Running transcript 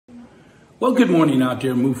Well, good morning out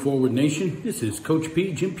there, Move Forward Nation. This is Coach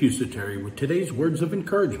P, Jim Pusateri, with today's words of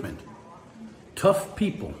encouragement. Tough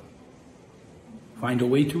people find a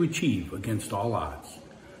way to achieve against all odds.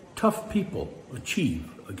 Tough people achieve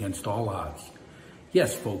against all odds.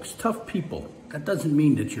 Yes, folks, tough people. That doesn't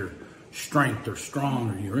mean that you're strength or strong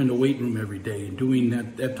or you're in the weight room every day and doing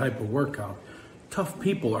that type of workout. Tough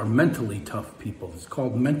people are mentally tough people. It's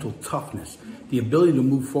called mental toughness, the ability to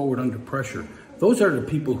move forward under pressure. Those are the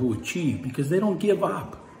people who achieve because they don't give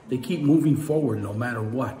up. They keep moving forward no matter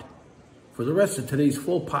what. For the rest of today's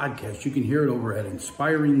full podcast, you can hear it over at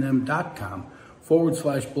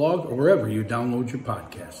inspiringthem.com/blog or wherever you download your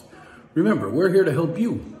podcast. Remember, we're here to help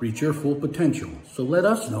you reach your full potential. So let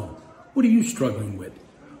us know, what are you struggling with?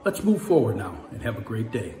 Let's move forward now and have a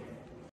great day.